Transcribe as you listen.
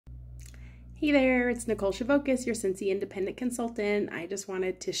Hey there, it's Nicole Shevokas, your Scentsy independent consultant. I just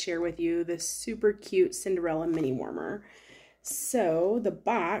wanted to share with you this super cute Cinderella mini warmer. So the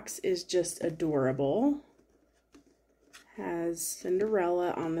box is just adorable. Has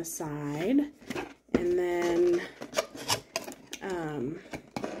Cinderella on the side, and then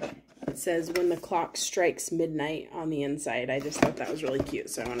it says when the clock strikes midnight on the inside. I just thought that was really cute,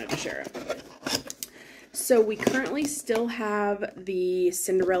 so I wanted to share it. So we currently still have the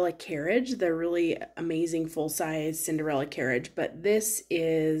Cinderella carriage, the really amazing full-size Cinderella carriage, but this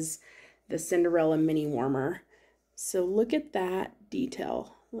is the Cinderella mini warmer. So look at that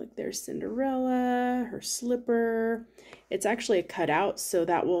detail. Look, there's Cinderella, her slipper. It's actually a cutout, so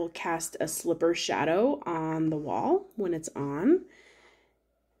that will cast a slipper shadow on the wall when it's on.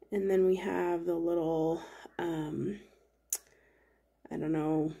 And then we have the little, I don't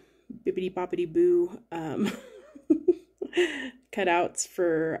know, bippity boppity boo cutouts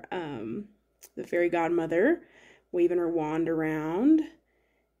for the fairy godmother waving her wand around.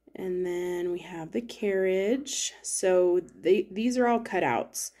 And then we have the carriage. So these are all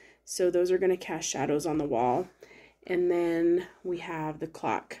cutouts, so those are going to cast shadows on the wall. And then we have the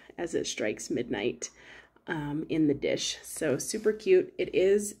clock as it strikes midnight in the dish. So super cute. It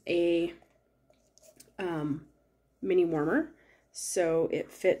is a mini warmer. So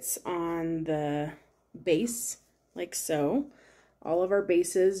it fits on the base like so. All of our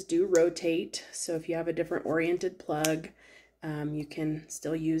bases do rotate, so if you have a different oriented plug, you can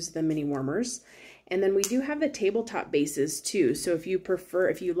still use the mini warmers. And then we do have the tabletop bases too. So if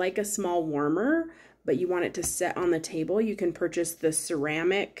you like a small warmer, but you want it to sit on the table, you can purchase the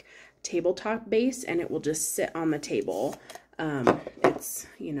ceramic tabletop base and it will just sit on the table. It's,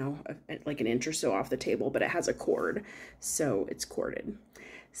 you know, like an inch or so off the table, but it has a cord, so it's corded.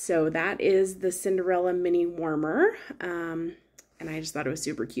 So that is the Cinderella mini warmer, and I just thought it was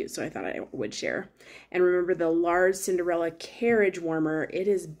super cute, so I thought I would share. And remember, the large Cinderella carriage warmer, it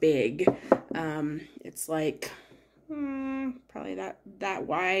is big. It's like probably that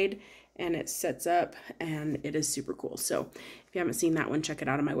wide, and it sets up, and it is super cool. So if you haven't seen that one, check it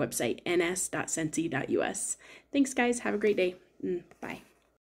out on my website, ns.scentsy.us. Thanks, guys. Have a great day. Bye.